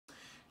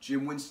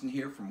Jim Winston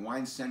here from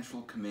Wine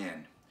Central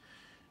Command.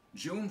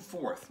 June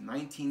 4th,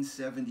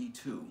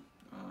 1972,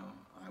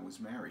 I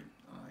was married,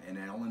 and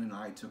Ellen and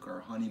I took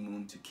our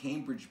honeymoon to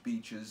Cambridge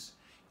Beaches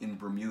in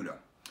Bermuda.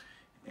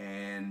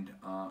 And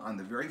on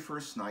the very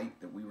first night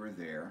that we were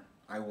there,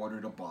 I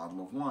ordered a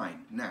bottle of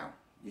wine. Now,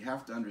 you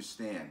have to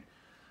understand,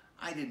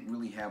 I didn't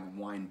really have a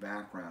wine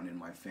background in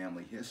my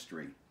family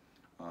history.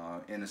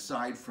 And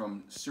aside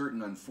from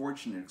certain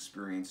unfortunate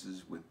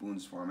experiences with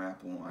Boone's Farm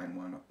apple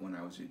wine when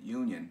I was at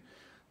Union,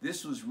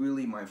 this was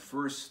really my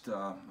first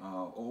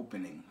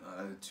opening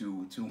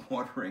to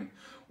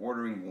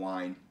ordering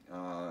wine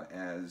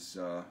as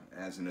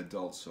an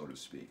adult, so to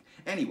speak.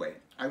 Anyway,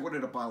 I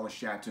ordered a bottle of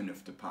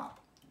Châteauneuf-du-Pape.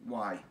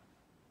 Why?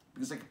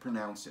 Because I could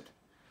pronounce it.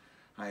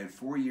 I had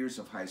 4 years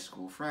of high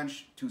school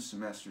French, 2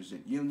 semesters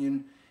at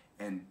Union,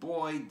 and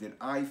boy, did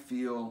I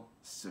feel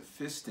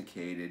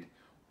sophisticated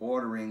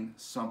ordering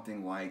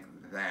something like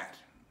that.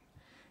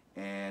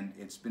 And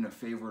it's been a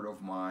favorite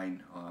of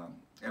mine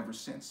ever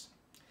since.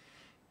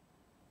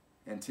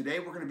 And today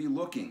we're going to be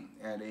looking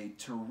at a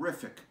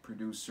terrific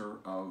producer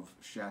of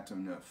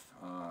Châteauneuf,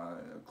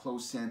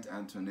 Clos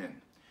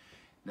Antonin.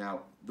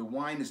 Now, the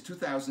wine is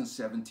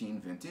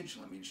 2017 vintage.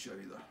 Let me show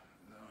you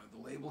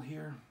the label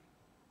here.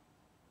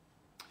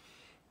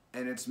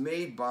 And it's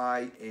made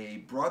by a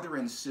brother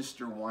and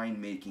sister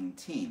winemaking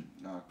team,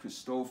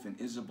 Christophe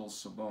and Isabelle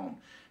Sabone.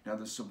 Now,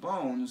 the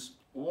Sabones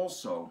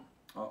also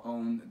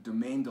own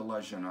Domaine de la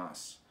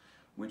Jeunesse,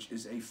 which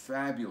is a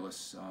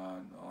fabulous,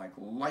 like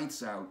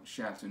lights-out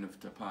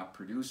Châteauneuf-du-Pape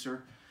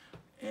producer.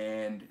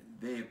 And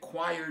they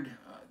acquired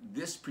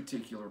this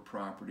particular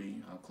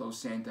property,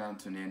 Clos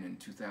Antonin, in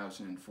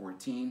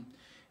 2014.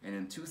 And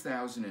in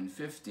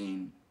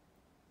 2015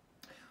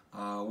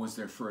 was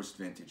their first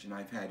vintage. And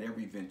I've had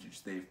every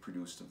vintage they've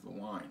produced of the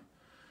wine.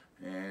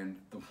 And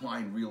the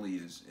wine really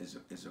is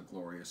a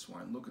glorious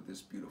wine. Look at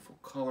this beautiful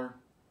color.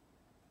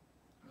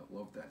 I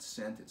love that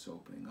scent. It's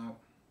opening up.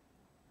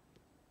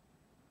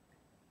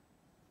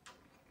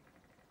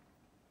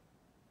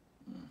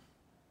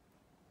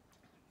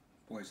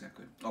 Boy, is that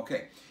good.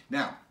 Okay,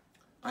 now,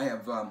 I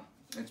have,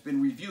 it's been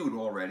reviewed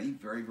already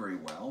very, very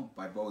well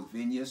by both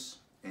Vigneus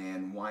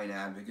and Wine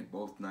Advocate,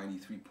 both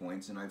 93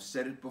 points, and I've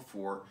said it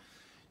before,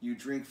 you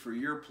drink for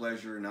your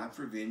pleasure, not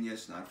for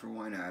Vigneus, not for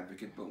Wine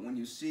Advocate, but when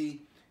you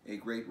see a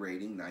great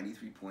rating,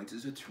 93 points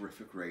is a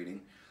terrific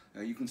rating,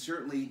 you can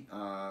certainly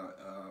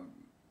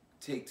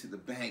take to the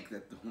bank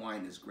that the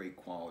wine is great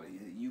quality.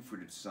 You to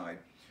decide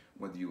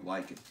whether you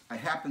like it. I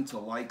happen to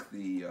like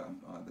the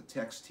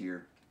text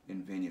here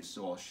in Vigneus,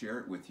 so I'll share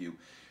it with you.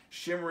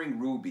 Shimmering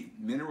ruby,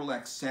 mineral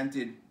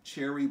accented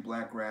cherry,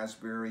 black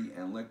raspberry,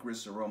 and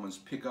licorice aromas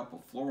pick up a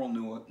floral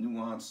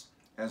nuance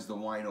as the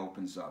wine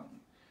opens up.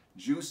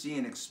 Juicy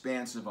and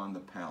expansive on the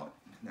palate,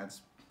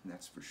 that's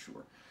for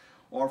sure.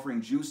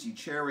 Offering juicy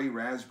cherry,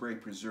 raspberry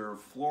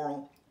preserve,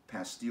 floral,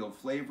 pastille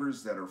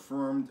flavors that are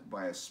affirmed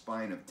by a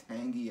spine of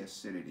tangy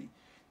acidity.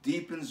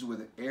 Deepens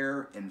with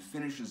air and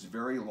finishes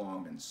very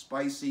long and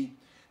spicy,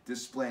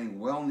 displaying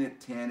well-knit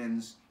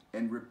tannins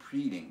and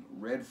repeating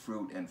red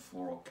fruit and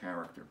floral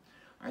character.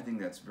 I think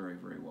that's very,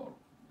 very well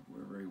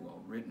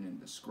written and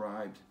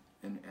described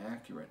and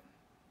accurate.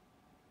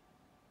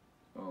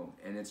 Oh,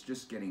 and it's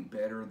just getting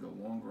better. The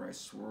longer I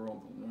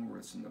swirl, the longer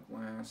it's in the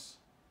glass.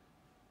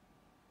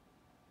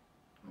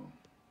 Oh,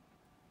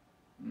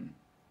 yeah,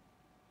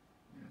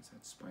 it's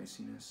that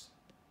spiciness.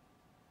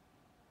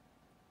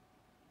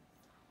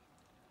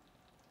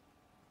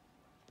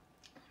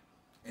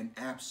 And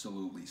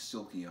absolutely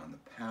silky on the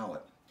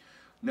palate.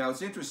 Now,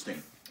 it's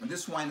interesting.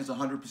 This wine is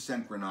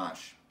 100%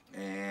 Grenache.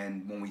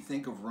 And when we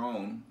think of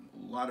Rhone,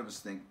 a lot of us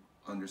think,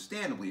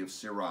 understandably, of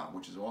Syrah,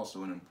 which is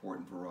also an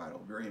important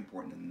varietal, very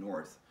important in the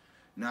north,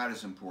 not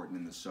as important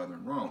in the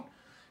southern Rhone.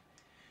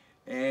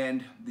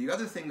 And the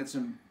other thing that's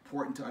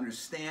important to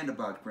understand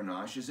about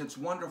Grenache is it's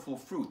wonderful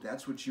fruit.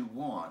 That's what you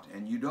want.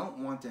 And you don't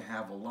want to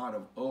have a lot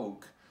of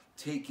oak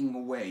taking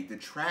away,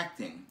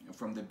 detracting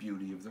from the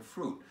beauty of the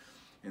fruit.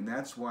 And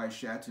that's why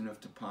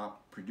Châteauneuf-du-Pape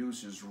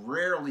producers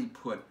rarely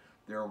put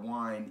their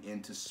wine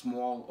into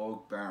small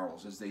oak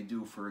barrels, as they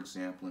do, for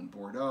example, in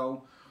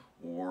Bordeaux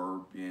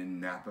or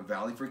in Napa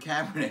Valley for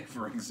Cabernet,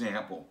 for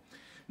example.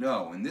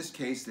 No, in this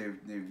case, they're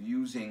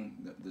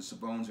using, the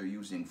Sabones are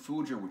using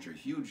Fougères, which are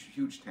huge,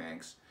 huge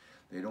tanks.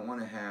 They don't want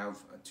to have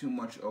too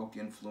much oak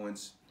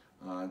influence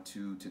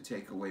to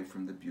take away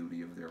from the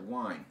beauty of their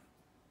wine.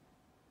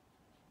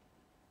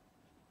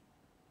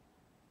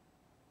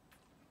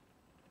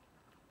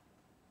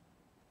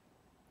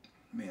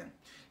 Man.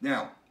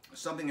 Now,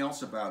 something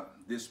else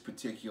about this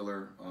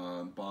particular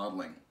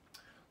bottling.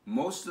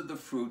 Most of the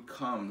fruit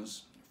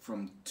comes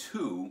from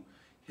 2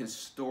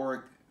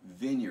 historic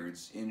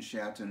vineyards in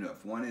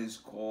Châteauneuf. One is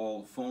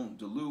called Fond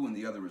de Loup and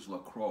the other is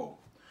Clos.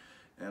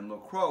 And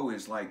Clos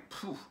is like,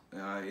 poof,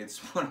 it's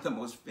one of the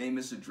most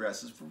famous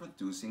addresses for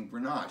producing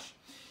Grenache.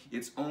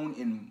 It's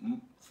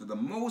owned for the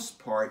most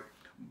part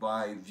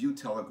by Vieux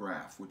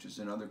Telegraph, which is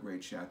another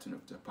great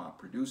Châteauneuf-du-Pape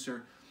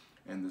producer.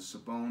 And the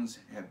Sabones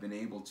have been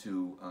able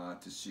to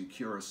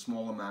secure a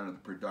small amount of the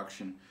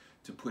production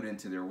to put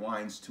into their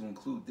wines, to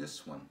include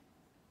this one.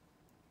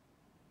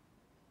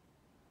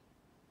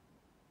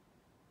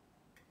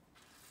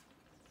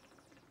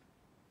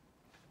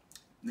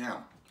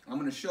 Now, I'm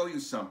going to show you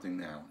something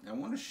now. I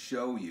want to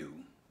show you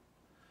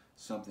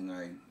something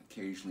I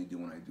occasionally do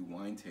when I do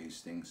wine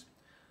tastings,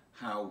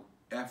 how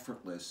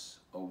effortless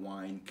a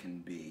wine can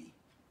be.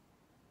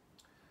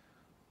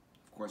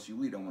 Of course, you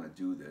really don't want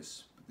to do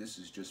this, but this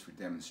is just for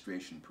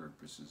demonstration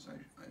purposes,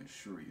 I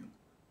assure you.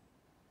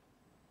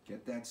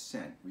 Get that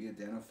scent.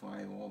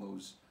 Re-identify all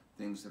those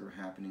things that are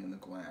happening in the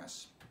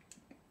glass.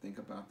 Think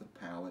about the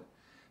palate.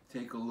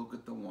 Take a look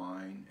at the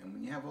wine, and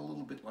when you have a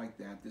little bit like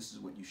that, this is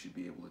what you should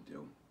be able to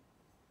do.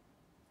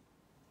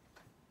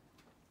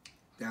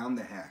 Down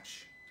the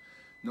hatch.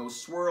 No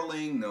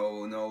swirling,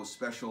 no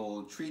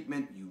special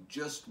treatment. You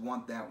just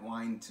want that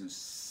wine to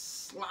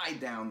slide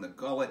down the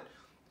gullet,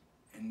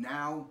 and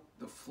now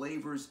the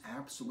flavors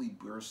absolutely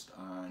burst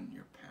on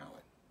your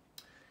palate.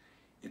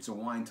 It's a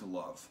wine to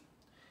love.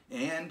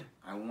 And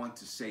I want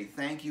to say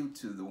thank you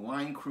to the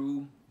wine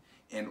crew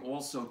and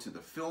also to the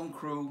film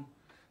crew.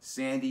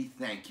 Sandy,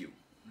 thank you.